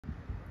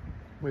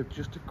We've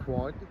just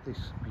acquired this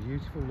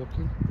beautiful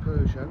looking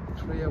Peugeot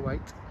 308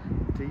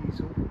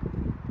 diesel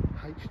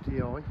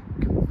HDI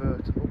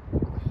convertible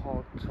with a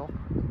hard top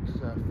and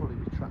fully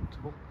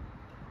retractable,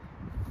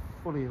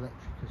 fully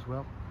electric as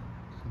well.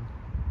 Some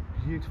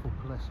beautiful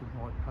pearlescent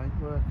white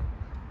paintwork,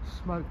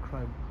 smoke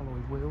chrome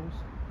alloy wheels.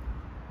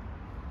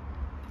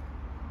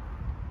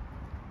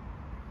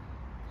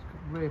 It's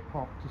got rear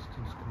park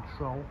distance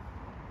control.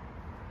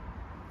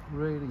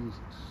 Really is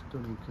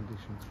stunning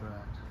condition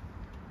throughout.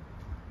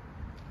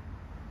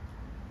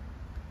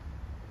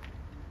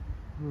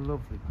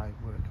 Lovely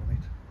paintwork on it.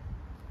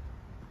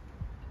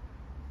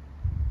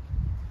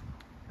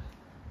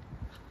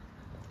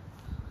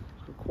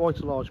 It's got quite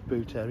a large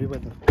boot area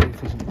when the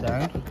roof isn't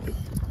down.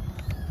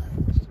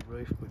 That's the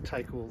roof, we'll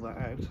take all that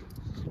out.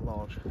 It's a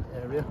large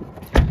area.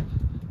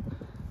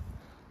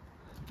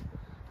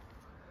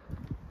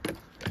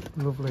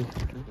 Lovely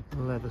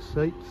leather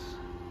seats.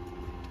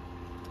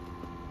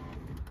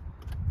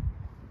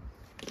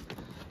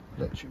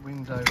 Electric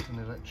windows and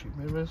electric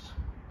mirrors.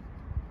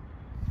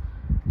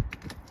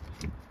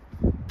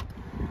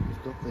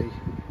 Got the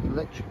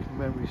electric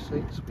memory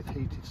seats with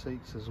heated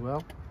seats as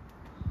well.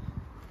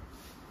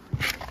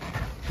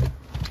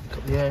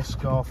 Got the air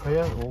scarf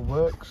here, it all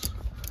works.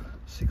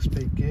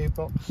 6-speed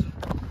gearbox,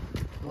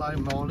 low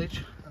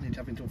mileage, only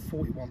having done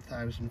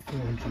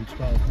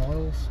 41,412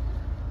 miles.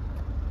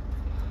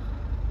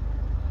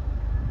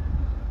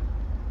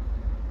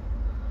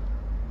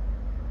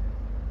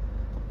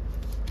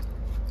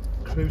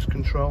 Cruise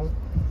control,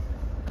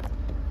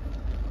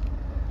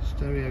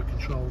 stereo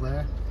control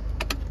there.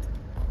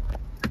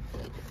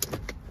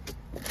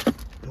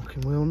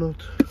 Locking wheel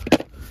nut.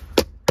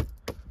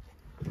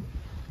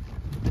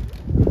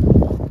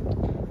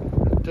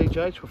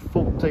 DJH with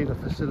full dealer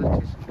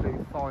facilities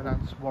including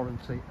finance,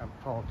 warranty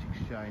and part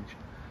exchange.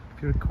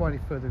 If you require any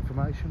further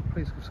information,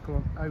 please give us a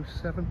call on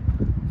 07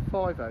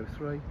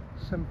 503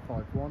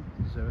 751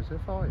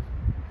 005.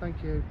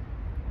 Thank you.